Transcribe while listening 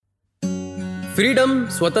Freedom,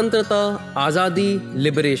 स्वतंत्रता, आज़ादी,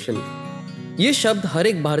 liberation, ये शब्द हर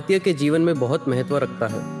एक भारतीय के जीवन में बहुत महत्व रखता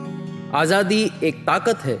है। आज़ादी एक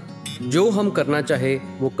ताकत है। जो हम करना चाहे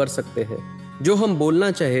वो कर सकते हैं, जो हम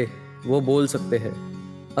बोलना चाहे वो बोल सकते हैं।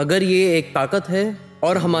 अगर ये एक ताकत है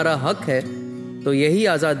और हमारा हक है, तो यही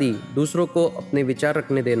आज़ादी दूसरों को अपने विचार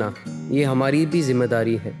रखने देना, ये हमारी भी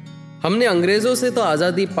जिम्मेदारी है। हमने अंग्रेज़ों से तो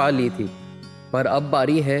आज़ादी पा ली थी, पर अब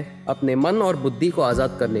बारी है अपने मन और बुद्धि को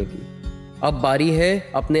आज़ाद करने की। अब बारी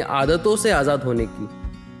है अपने आदतों से आज़ाद होने की।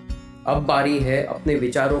 अब बारी है अपने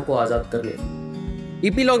विचारों को आज़ाद करने की।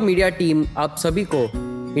 Ep.log मीडिया टीम आप सभी को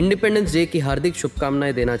इंडिपेंडेंस डे की हार्दिक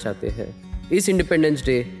शुभकामनाएं देना चाहते हैं। इस इंडिपेंडेंस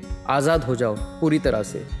डे आज़ाद हो जाओ पूरी तरह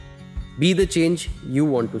से। Be the change you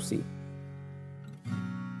want to सी।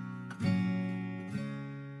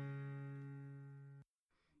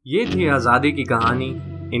 ये थी आज़ादी की कहानी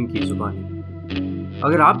इनकी जुबानी।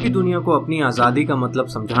 अगर आप भी दुनिया को अपनी आज़ादी का मतलब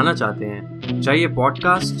समझाना चाहते हैं, चाहिए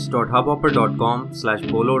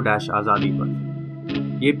podcasts.hubhopper.com/bolo-azadi पर।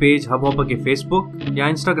 ये पेज हबहॉपर के फेसबुक या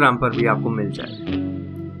इंस्टाग्राम पर भी आपको मिल जाए।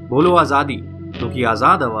 बोलो आज़ादी, क्योंकि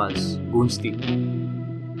आज़ाद आवाज़ गूंजती है।